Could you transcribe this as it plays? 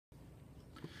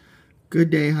Good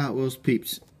day, Hot Wheels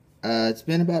peeps. It's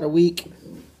been about a week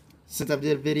since I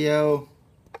did a video.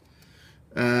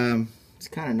 It's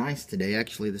kind of nice today,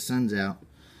 actually. The sun's out.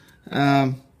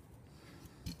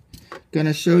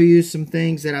 Gonna show you some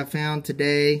things that I found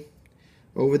today,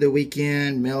 over the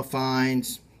weekend, mail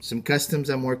finds, some customs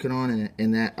I'm working on,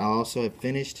 and that I also have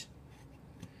finished.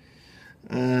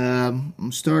 I'm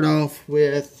gonna start off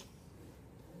with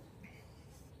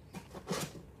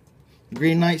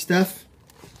Greenlight stuff.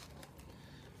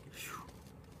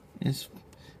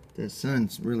 The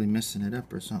sun's really messing it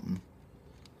up or something.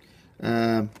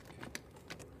 The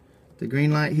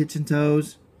Greenlight hitch and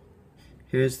tows.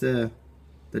 Here's the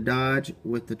Dodge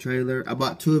with the trailer. I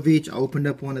bought two of each. I opened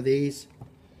up one of these.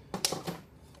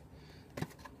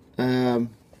 The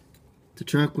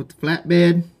truck with the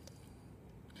flatbed.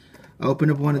 I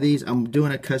opened up one of these. I'm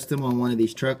doing a custom on one of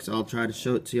these trucks. I'll try to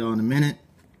show it to y'all in a minute.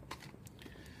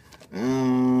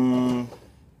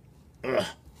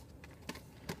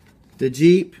 The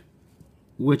Jeep,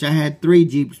 which I had 3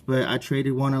 Jeeps, but I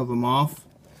traded one of them off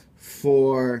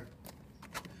for,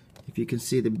 if you can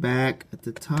see the back at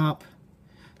the top,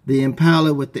 the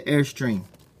Impala with the Airstream.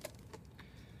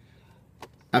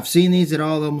 I've seen these at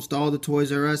almost all the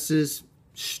Toys R Us's,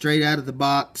 straight out of the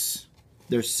box.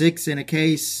 There's 6 in a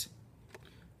case,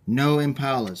 no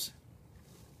Impalas.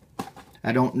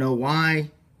 I don't know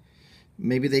why.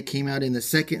 Maybe they came out in the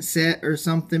second set or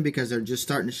something, because they're just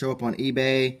starting to show up on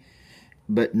eBay,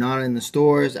 but not in the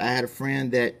stores. I had a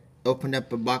friend that opened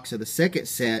up a box of the second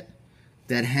set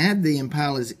that had the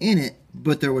Impalas in it,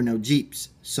 but there were no Jeeps.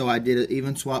 So I did an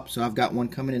even swap, so I've got one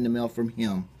coming in the mail from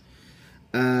him.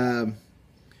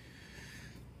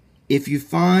 If you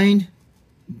find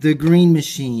the Green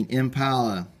Machine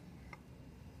Impala,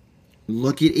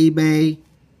 look at eBay,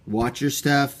 watch your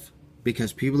stuff,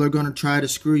 because people are going to try to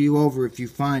screw you over if you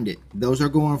find it. Those are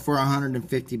going for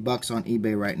 $150 on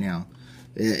eBay right now.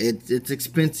 It's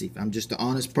expensive. I'm just an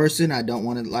honest person. I don't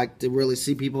want to really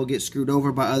see people get screwed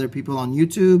over by other people on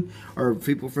YouTube or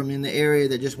people from in the area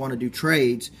that just want to do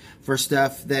trades for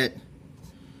stuff that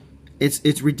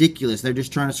it's ridiculous. They're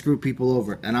just trying to screw people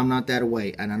over, and I'm not that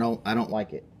way, and I don't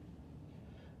like it.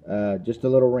 Just a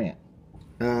little rant.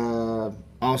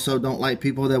 Also, don't like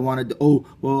people that want to, oh,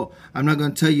 well, I'm not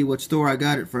going to tell you what store I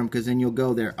got it from, because then you'll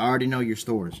go there. I already know your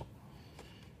stores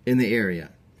in the area.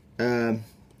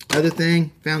 Other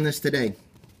thing, found this today.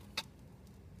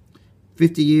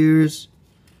 50 years.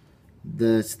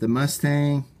 That's the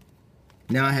Mustang.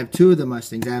 Now I have 2 of the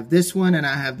Mustangs. I have this one, and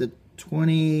I have the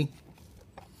 20...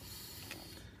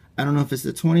 I don't know if it's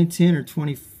the 2010 or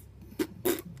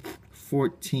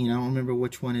 2014. I don't remember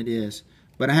which one it is.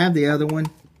 But I have the other one.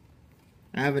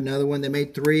 I have another one. They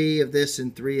made 3 of this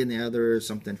and 3 in the other or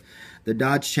something. The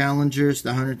Dodge Challengers,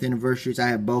 the 100th anniversaries. I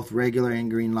have both regular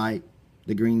and Greenlight.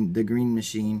 The green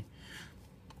machine.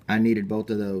 I needed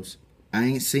both of those. I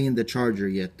ain't seen the Charger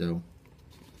yet though.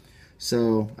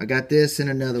 So I got this and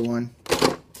another one.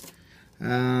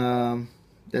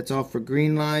 That's all for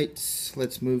Greenlights.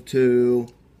 Let's move to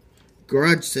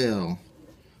garage sale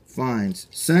finds.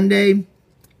 Sunday.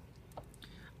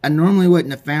 I normally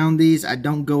wouldn't have found these. I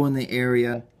don't go in the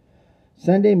area.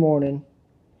 Sunday morning,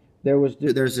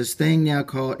 there's this thing now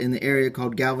called in the area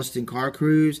called Galveston Car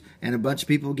Cruise, and a bunch of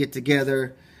people get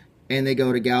together and they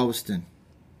go to Galveston.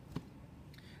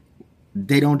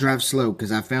 They don't drive slow,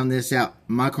 because I found this out.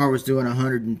 My car was doing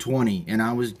 120 and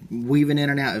I was weaving in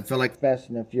and out. It felt like Fast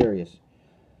and Furious.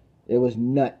 It was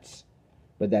nuts,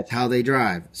 but that's how they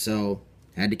drive, so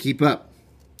had to keep up.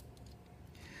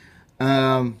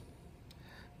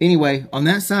 Anyway, on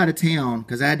that side of town,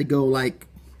 because I had to go like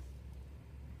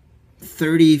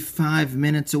 35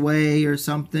 minutes away or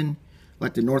something,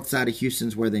 like the north side of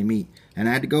Houston's where they meet, and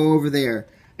I had to go over there,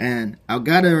 and I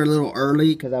got there a little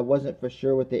early because I wasn't for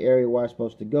sure with the area where I was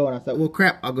supposed to go, and I thought, well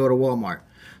crap, I'll go to Walmart.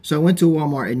 So I went to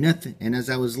Walmart and nothing, and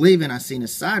as I was leaving, I seen a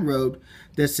side road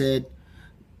that said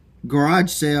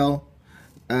garage sale.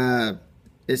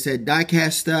 It said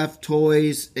die-cast stuff,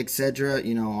 toys, etc.,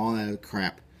 you know, all that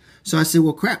crap. So I said,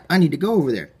 well, crap, I need to go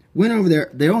over there. Went over there.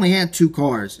 They only had 2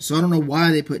 cars, so I don't know why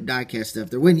they put die-cast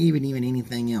stuff. There wasn't even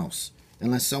anything else,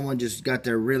 unless someone just got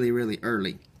there really, really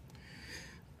early.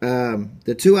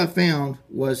 The 2 I found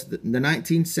was the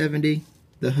 1970,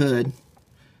 the hood.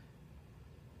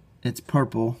 It's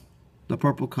purple, the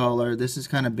purple color. This is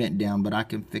kind of bent down, but I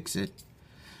can fix it.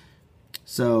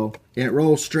 So, and it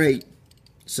rolls straight,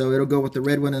 so it'll go with the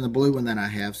red one and the blue one that I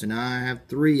have. So now I have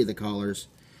 3 of the colors.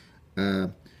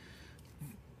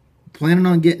 Planning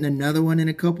on getting another one in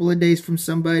a couple of days from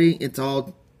somebody.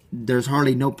 There's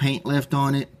hardly no paint left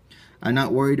on it. I'm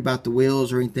not worried about the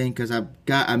wheels or anything, because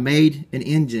I made an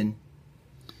engine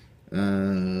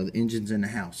The engine's in the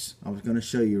house. I was going to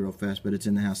show you real fast, but it's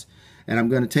in the house. And I'm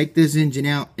going to take this engine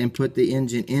out and put the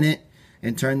engine in it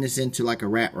and turn this into like a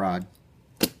rat rod.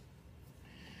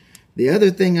 The other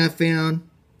thing I found,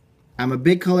 I'm a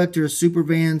big collector of super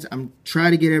vans. I'm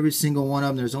trying to get every single one of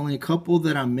them. There's only a couple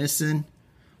that I'm missing.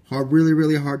 Really,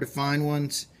 really hard to find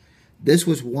ones. This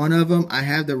was one of them. I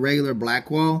have the regular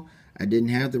Blackwall. I didn't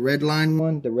have the red line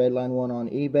one. The red line one on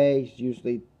eBay is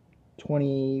usually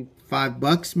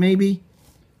 $25 maybe.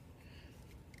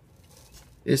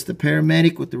 It's the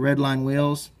Paramedic with the red line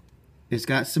wheels. It's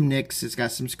got some nicks. It's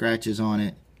got some scratches on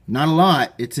it. Not a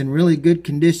lot. It's in really good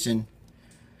condition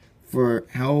for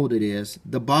how old it is.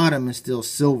 The bottom is still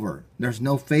silver. There's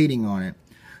no fading on it.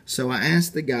 So I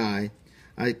asked the guy,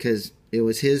 because it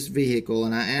was his vehicle,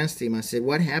 and I asked him, I said,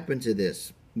 what happened to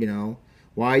this? You know,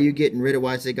 why are you getting rid of,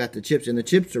 why has they got the chips? And the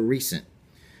chips are recent.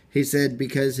 He said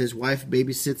because his wife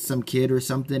babysits some kid or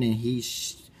something, and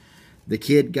the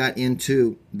kid got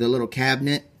into the little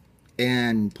cabinet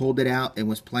and pulled it out and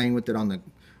was playing with it on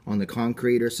the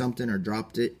concrete or something, or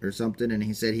dropped it or something. And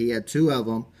he said he had 2 of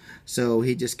them, so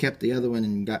he just kept the other one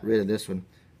and got rid of this one.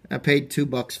 I paid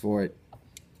 $2 for it.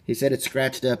 He said it's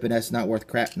scratched up and that's not worth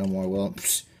crap no more. Well,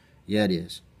 yeah, it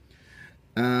is.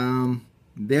 The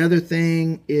other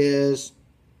thing is,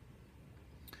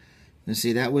 let's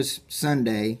see, that was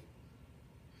Sunday.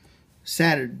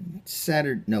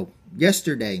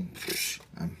 Yesterday.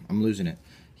 I'm losing it.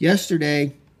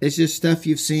 Yesterday, it's just stuff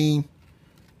you've seen.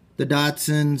 The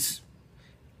Datsuns.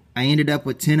 I ended up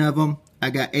with 10 of them. I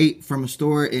got 8 from a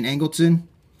store in Angleton.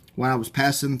 When I was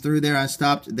passing through there, I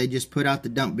stopped. They just put out the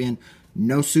dump bin.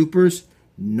 No supers,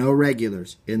 no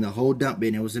regulars in the whole dump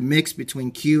bin. It was a mix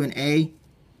between Q and A.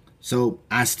 So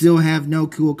I still have no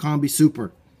Cool Combi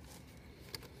Super.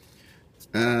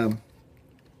 But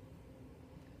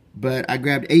I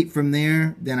grabbed 8 from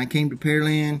there. Then I came to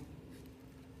Pearland.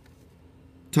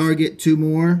 Target 2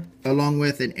 more, along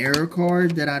with an error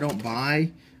card that I don't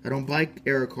buy. I don't like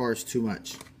error cards too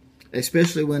much,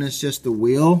 especially when it's just the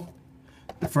wheel,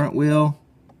 the front wheel.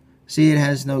 See, it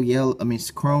has no yellow,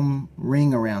 it's chrome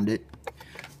ring around it.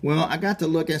 Well, I got to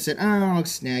look and said, I'll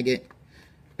snag it.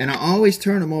 And I always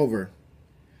turn them over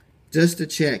just to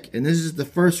check. And this is the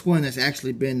first one that's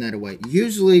actually been that way.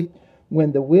 Usually,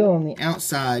 when the wheel on the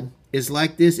outside is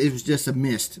like this, it was just a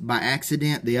mist by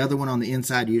accident. The other one on the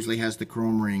inside usually has the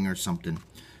chrome ring or something.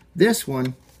 This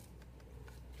one,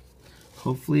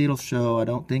 hopefully it'll show. I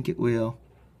don't think it will.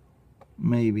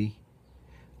 Maybe.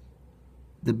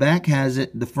 The back has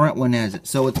it. The front one has it.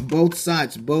 So it's both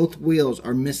sides. Both wheels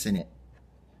are missing it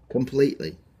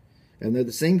completely. And they're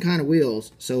the same kind of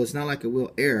wheels. So it's not like a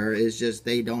wheel error. It's just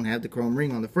they don't have the chrome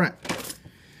ring on the front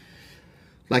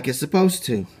like it's supposed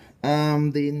to.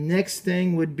 The next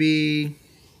thing would be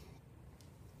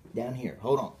down here.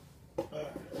 Hold on.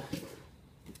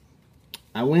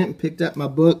 I went and picked up my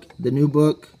book, the new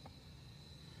book,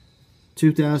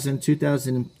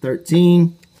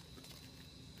 2013.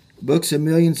 Books A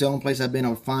Million's the only place I've been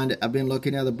able to find it. I've been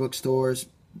looking at other bookstores.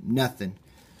 Nothing.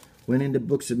 Went into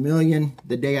Books A Million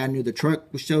the day I knew the truck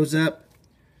shows up.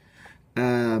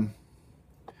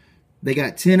 They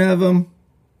got 10 of them.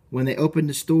 When they opened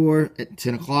the store at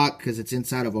 10 o'clock, because it's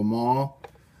inside of a mall,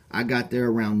 I got there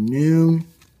around noon.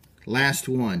 Last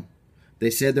one. They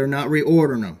said they're not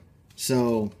reordering them.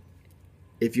 So,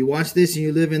 if you watch this and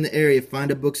you live in the area,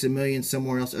 find a Books A Million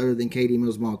somewhere else other than Katy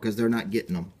Mills Mall, because they're not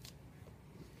getting them.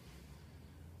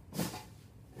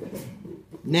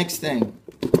 Next thing.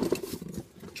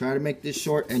 Try to make this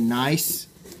short and nice,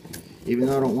 even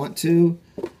though I don't want to.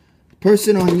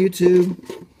 Person on YouTube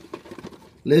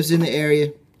lives in the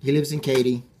area. He lives in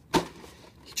Katy.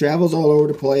 He travels all over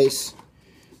the place.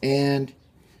 And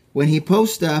when he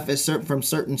posts stuff from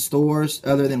certain stores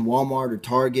other than Walmart or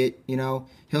Target, you know,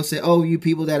 he'll say, oh, you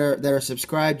people that are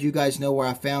subscribed, you guys know where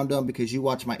I found them because you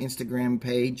watch my Instagram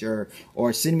page, or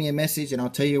send me a message and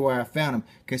I'll tell you where I found them,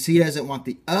 because he doesn't want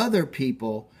the other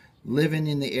people living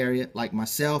in the area, like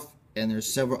myself, and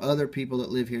there's several other people that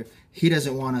live here, he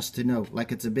doesn't want us to know,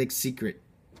 like it's a big secret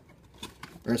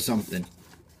or something.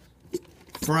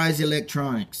 Fry's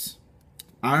Electronics.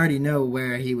 I already know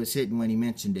where he was hitting when he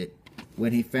mentioned it.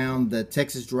 When he found the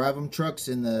Texas Drive-'em trucks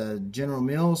in the General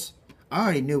Mills, I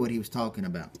already knew what he was talking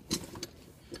about.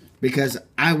 Because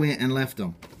I went and left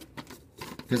them.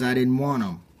 Because I didn't want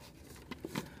them.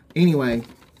 Anyway,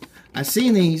 I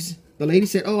seen these. The lady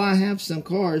said, oh, I have some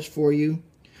cars for you.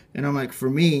 And I'm like, for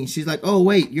me? She's like, oh,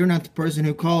 wait, you're not the person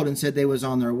who called and said they was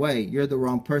on their way. You're the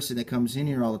wrong person that comes in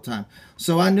here all the time.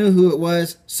 So I knew who it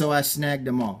was, so I snagged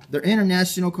them all. They're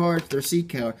international cards. They're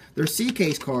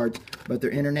C-case cards, but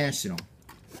they're international.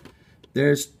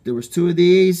 There was 2 of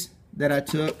these. that I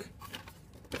took,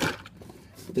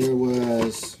 there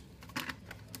was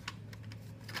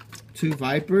 2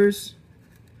 Vipers,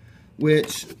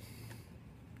 which,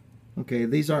 okay,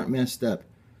 these aren't messed up.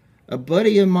 A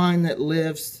buddy of mine that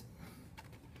lives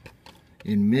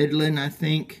in Midland, I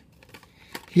think,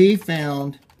 he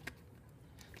found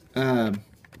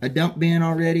a dump bin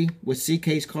already with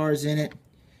CK's cars in it.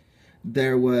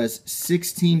 There was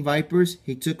 16 Vipers.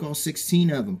 He took all 16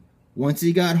 of them. Once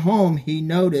he got home, he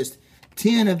noticed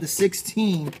 10 of the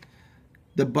 16,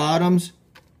 the bottoms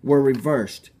were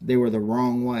reversed. They were the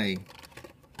wrong way.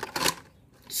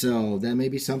 So that may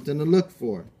be something to look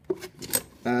for.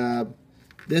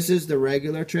 This is the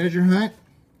regular treasure hunt.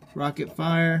 Rocket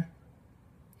Fire.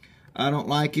 I don't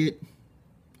like it.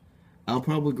 I'll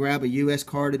probably grab a US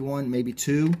carded one, maybe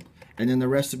 2. And then the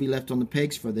rest will be left on the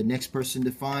pegs for the next person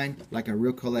to find, like a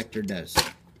real collector does.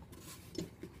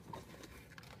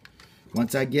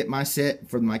 Once I get my set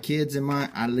for my kids and mine,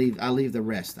 I leave the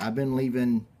rest. I've been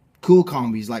leaving cool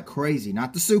combis like crazy.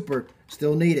 Not the super,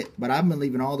 still need it. But I've been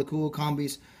leaving all the cool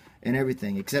combis and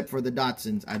everything, except for the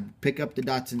Datsuns. I pick up the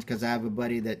Datsuns because I have a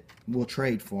buddy that will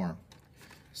trade for them.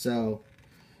 So,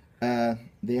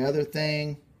 the other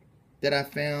thing that I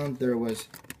found, there was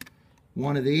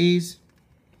one of these.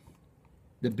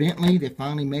 The Bentley, they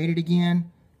finally made it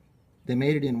again. They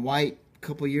made it in white a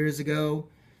couple years ago.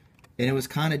 And it was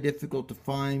kind of difficult to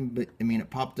find, but I mean,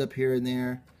 it popped up here and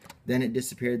there. Then it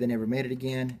disappeared. They never made it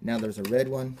again. Now there's a red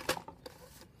one.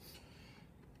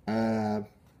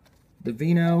 The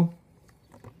Vino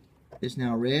is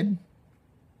now red.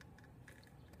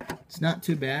 It's not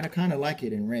too bad. I kind of like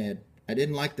it in red. I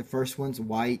didn't like the first one's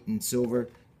white and silver.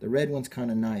 The red one's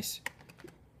kind of nice.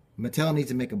 Mattel needs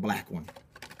to make a black one.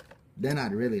 Then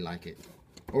I'd really like it.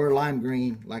 Or lime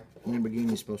green, like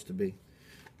Lamborghini's supposed to be.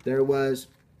 There was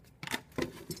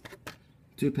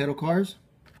 2 pedal cars.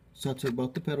 So I took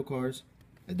both the pedal cars.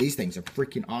 These things are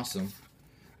freaking awesome.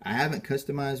 I haven't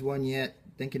customized one yet.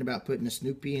 Thinking about putting a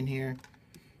Snoopy in here.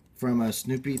 From a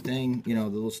Snoopy thing, you know,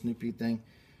 the little Snoopy thing.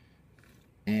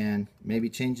 And maybe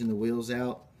changing the wheels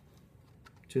out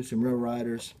to some real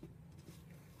riders.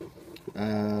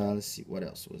 Let's see what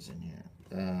else was in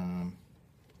here.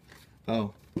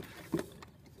 Oh,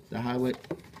 the highway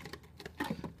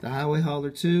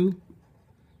hauler 2.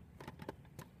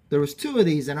 There was 2 of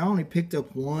these and I only picked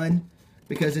up one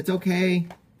because it's okay.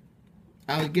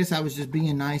 I guess I was just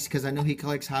being nice because I know he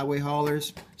collects highway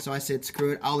haulers. So I said,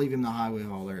 screw it, I'll leave him the highway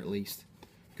hauler at least.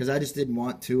 Because I just didn't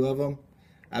want 2 of them.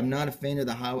 I'm not a fan of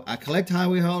the highway. I collect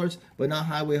highway haulers, but not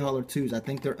highway hauler 2s. I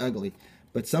think they're ugly.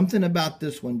 But something about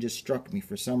this one just struck me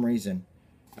for some reason.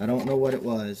 I don't know what it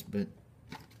was, but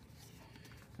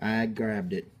I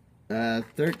grabbed it.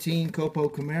 13 Copo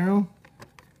Camaro.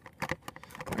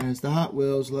 There's the Hot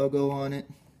Wheels logo on it.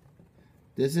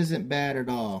 This isn't bad at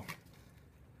all.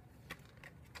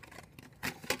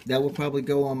 That will probably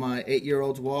go on my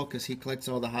 8-year-old's wall because he collects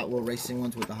all the Hot Wheel racing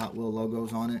ones with the Hot Wheel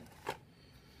logos on it.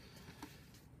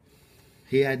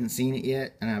 He hadn't seen it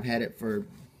yet, and I've had it for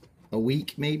a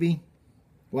week maybe.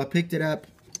 Well, I picked it up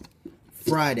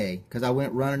Friday because I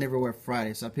went running everywhere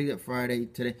Friday. So I picked it up Friday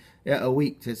today. Yeah, a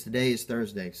week because today is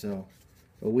Thursday. So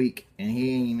a week, and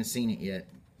he ain't even seen it yet.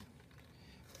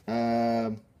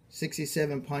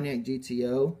 67 Pontiac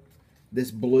GTO.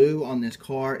 This blue on this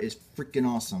car is freaking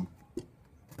awesome.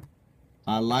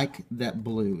 I like that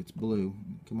blue. It's blue.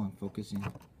 Come on, focus in.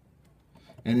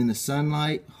 And in the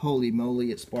sunlight, holy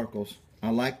moly, it sparkles. I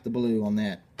like the blue on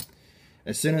that.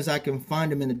 As soon as I can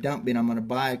find them in the dump bin, I'm going to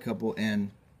buy a couple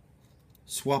and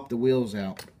swap the wheels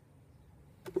out.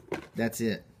 That's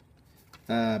it.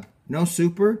 No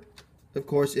super. Of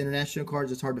course, international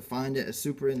cards, it's hard to find it. A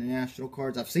super international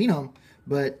cards, I've seen them,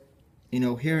 but, you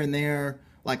know, here and there,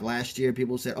 like last year,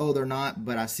 people said, oh, they're not,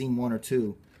 but I've seen 1 or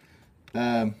 2.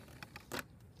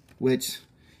 Which,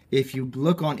 if you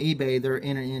look on eBay, they're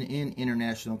in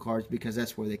international cards because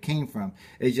that's where they came from.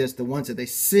 It's just the ones that they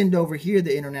send over here,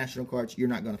 the international cards, you're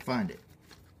not going to find it.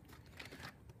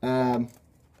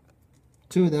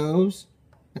 2 of those.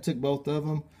 I took both of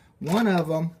them. One of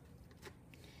them,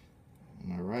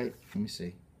 am I right? Let me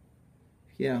see.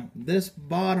 Yeah, this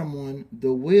bottom one,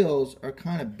 the wheels are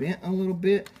kind of bent a little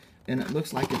bit, and it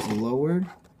looks like it's lowered.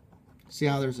 See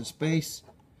how there's a space?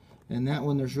 And that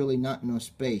one, there's really not no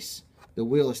space. The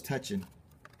wheel is touching.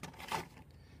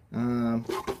 The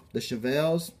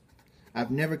Chevelles,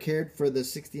 I've never cared for the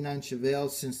 69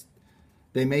 Chevelles since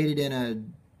they made it in a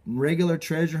regular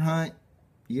treasure hunt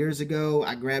years ago.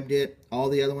 I grabbed it. All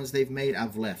the other ones they've made,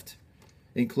 I've left.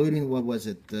 Including, what was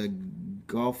it, the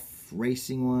golf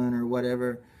racing one or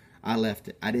whatever. I left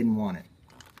it. I didn't want it.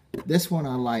 This one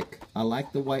I like. I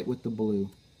like the white with the blue.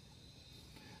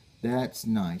 That's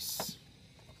nice.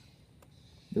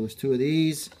 There was 2 of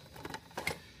these.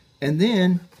 And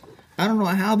then, I don't know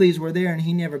how these were there and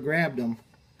he never grabbed them.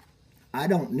 I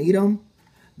don't need them.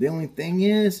 The only thing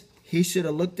is, he should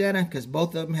have looked at them because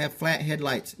both of them have flat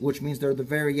headlights, which means they're the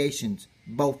variations.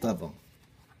 Both of them.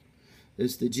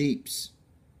 It's the Jeeps.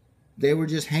 They were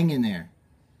just hanging there.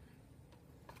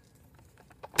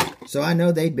 So I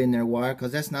know they'd been there a while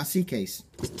because that's not C-case.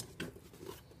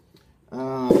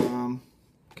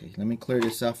 Okay, let me clear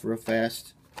this off real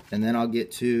fast. And then I'll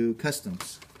get to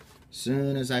customs.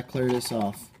 Soon as I clear this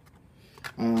off.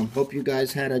 Hope you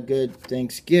guys had a good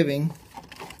Thanksgiving.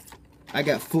 I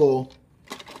got full.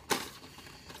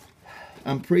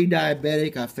 I'm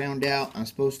pre-diabetic. I found out I'm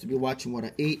supposed to be watching what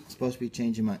I eat. I'm supposed to be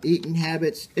changing my eating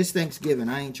habits. It's Thanksgiving.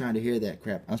 I ain't trying to hear that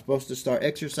crap. I'm supposed to start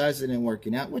exercising and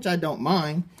working out, which I don't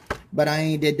mind. But I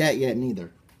ain't did that yet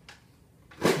neither.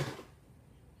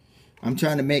 I'm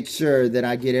trying to make sure that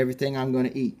I get everything I'm going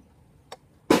to eat.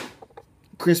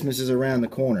 Christmas is around the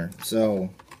corner,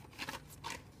 so...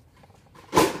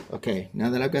 Okay, now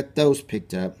that I've got those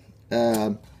picked up,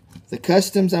 the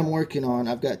customs I'm working on,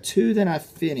 I've got 2 that I've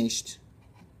finished.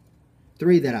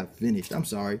 3 that I've finished, I'm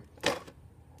sorry.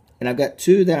 And I've got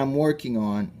 2 that I'm working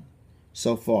on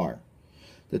so far.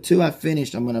 The 2 I've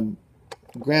finished, I'm going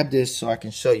to grab this so I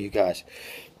can show you guys.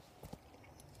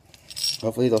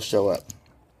 Hopefully they'll show up.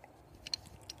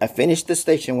 I finished the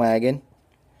station wagon.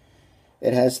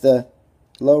 It has the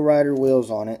lowrider wheels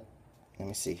on it. Let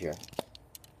me see here.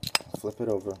 Flip it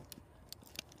over.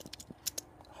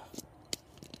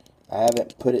 I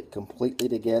haven't put it completely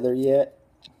together yet.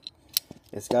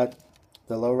 It's got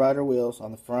the lowrider wheels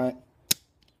on the front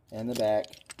and the back.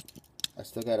 I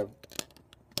still got to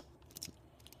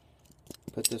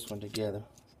put this one together.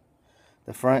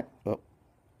 The front, oh,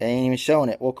 they ain't even showing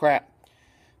it. Well, crap.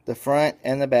 The front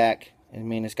and the back. I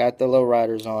mean, it's got the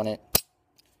lowriders on it.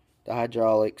 The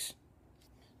hydraulics.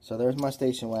 So there's my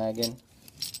station wagon,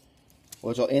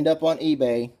 which will end up on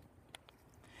eBay.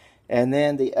 And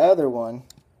then the other one,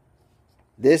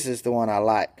 this is the one I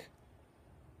like.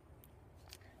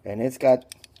 And it's got,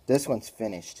 this one's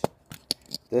finished.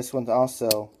 This one's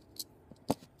also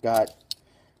got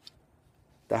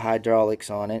the hydraulics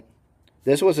on it.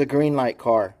 This was a Greenlight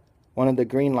car. One of the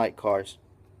Greenlight cars.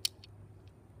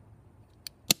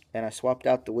 And I swapped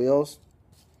out the wheels.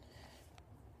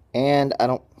 And I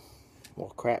don't,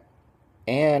 well, crap.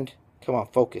 And, come on,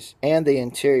 focus. And the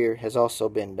interior has also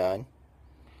been done.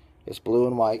 It's blue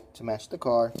and white to match the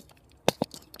car.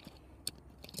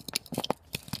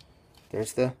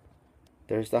 There's the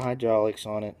hydraulics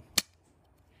on it.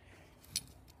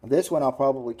 This one I'll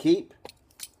probably keep.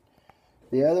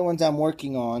 The other ones I'm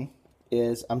working on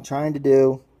is I'm trying to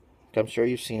do, I'm sure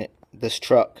you've seen it, this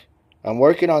truck. I'm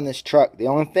working on this truck. The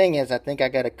only thing is I think I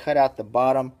got to cut out the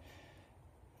bottom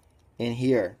in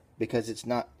here because it's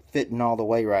not fitting all the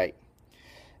way right.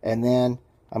 And then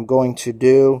I'm going to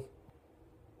do,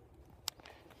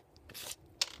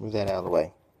 move that out of the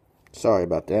way. Sorry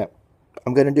about that.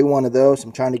 I'm going to do one of those.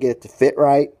 I'm trying to get it to fit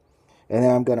right. And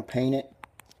then I'm going to paint it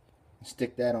and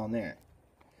stick that on there.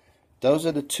 Those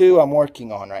are the 2 I'm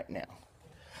working on right now.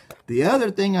 The other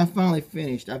thing I finally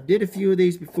finished, I've did a few of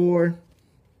these before.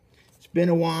 It's been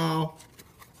a while.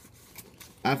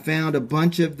 I found a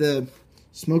bunch of the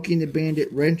Smoking the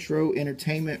Bandit Retro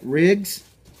Entertainment rigs.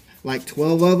 Like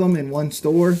 12 of them in one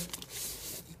store.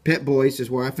 Pet Boys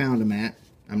is where I found them at.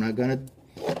 I'm not going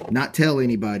to not tell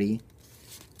anybody.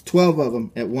 12 of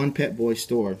them at one Pet Boy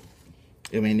store.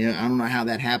 I mean, I don't know how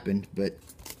that happened, but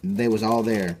they was all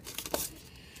there.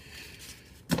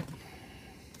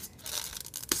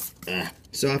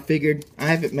 So I figured, I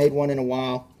haven't made one in a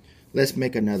while. Let's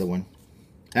make another one.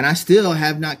 And I still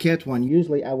have not kept one.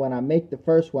 Usually, when I make the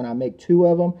first one, I make 2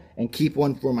 of them and keep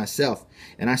one for myself.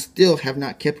 And I still have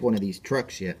not kept one of these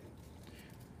trucks yet.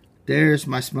 There's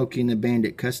my Smoking the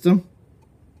Bandit custom.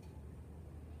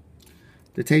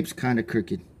 The tape's kind of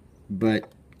crooked.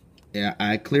 But yeah,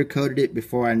 I clear coated it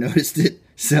before I noticed it.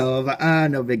 So,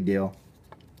 no big deal.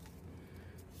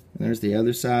 And there's the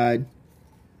other side.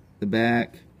 The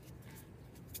back.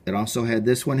 It also had,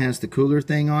 this one has the cooler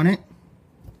thing on it.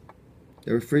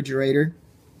 The refrigerator.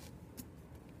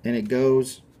 And it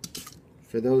goes,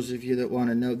 for those of you that want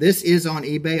to know, this is on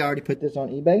eBay. I already put this on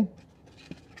eBay.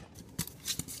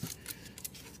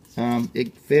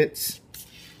 It fits,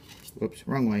 whoops,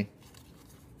 wrong way.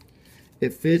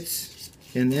 It fits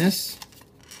in this.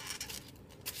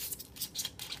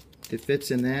 It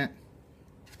fits in that.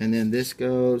 And then this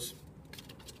goes,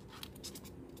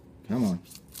 come on,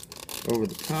 over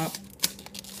the top.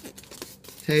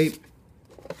 Tape.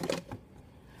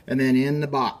 And then in the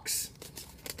box.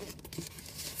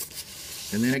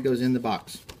 and then it goes in the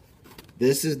box.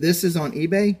 This is on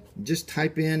eBay. Just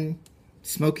type in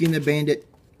Smokey and the Bandit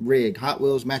rig, Hot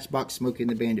Wheels Matchbox Smokey and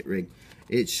the Bandit rig.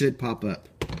 It should pop up.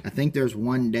 I think there's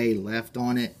 1 day left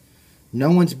on it.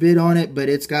 No one's bid on it, but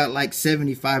it's got like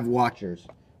 75 watchers,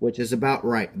 which is about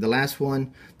right. The last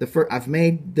one, the first I've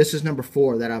made, this is number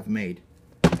 4 that I've made.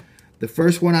 The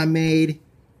first one I made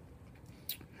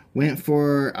went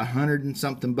for 100 and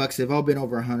something bucks. They've all been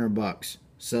over 100 bucks.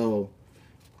 So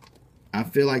I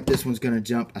feel like this one's gonna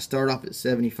jump. I start off at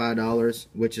 $75,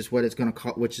 which is what it's gonna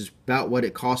cost, which is about what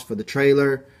it cost for the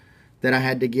trailer that I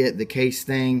had to get, the case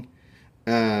thing,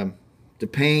 the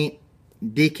paint,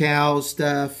 decals,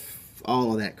 stuff,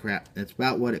 all of that crap. That's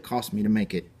about what it cost me to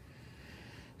make it.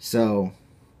 So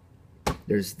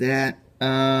there's that.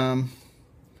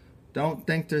 Don't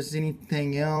think there's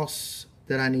anything else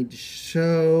that I need to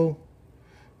show.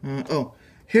 Oh,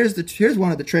 here's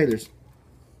one of the trailers.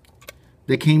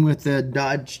 They came with the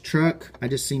Dodge truck. I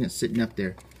just seen it sitting up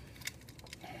there.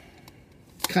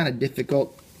 It's kind of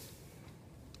difficult.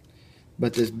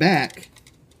 But this back,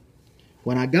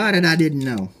 when I got it, I didn't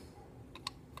know.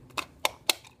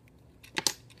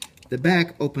 The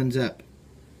back opens up.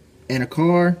 And a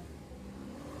car.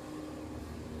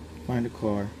 Find a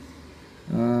car.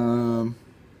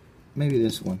 Maybe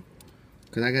this one.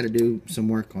 Because I got to do some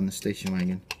work on the station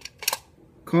wagon.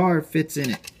 Car fits in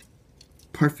it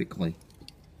perfectly.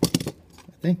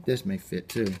 I think this may fit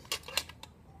too.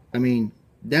 I mean,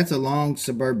 that's a long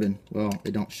Suburban. Well,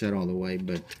 it don't shut all the way,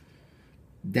 but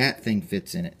that thing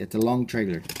fits in it. It's a long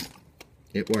trailer.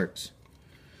 It works.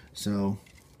 So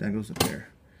that goes up there.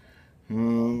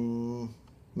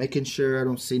 Making sure I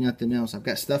don't see nothing else. I've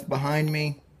got stuff behind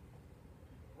me.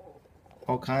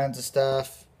 All kinds of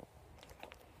stuff.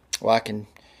 Well, I can.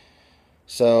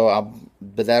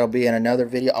 But that'll be in another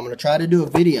video. I'm gonna try to do a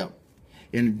video,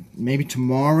 and maybe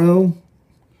tomorrow,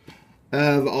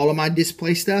 of all of my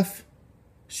display stuff,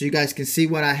 so you guys can see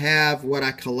what I have, what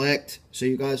I collect, so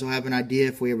you guys will have an idea.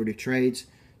 If we ever do trades,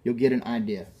 you'll get an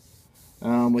idea.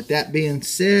 With that being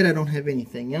said, I don't have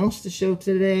anything else to show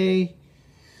today.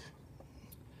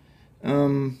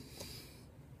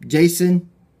 Jason,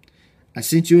 I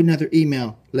sent you another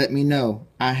email. Let me know.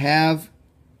 I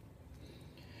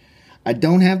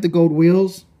don't have the gold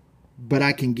wheels, but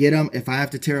I can get them if I have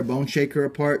to tear a bone shaker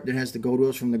apart that has the gold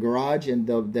wheels from the garage, and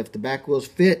if the back wheels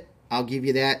fit, I'll give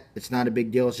you that. It's not a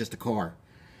big deal. It's just a car.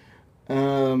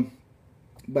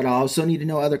 But I also need to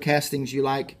know other castings you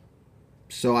like,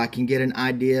 so I can get an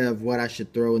idea of what I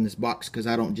should throw in this box, because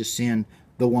I don't just send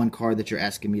the one car that you're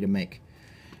asking me to make.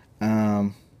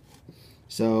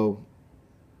 So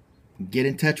get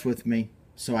in touch with me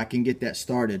so I can get that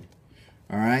started.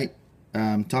 All right.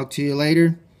 Talk to you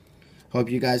later. Hope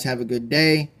you guys have a good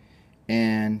day,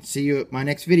 and see you at my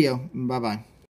next video. Bye-bye.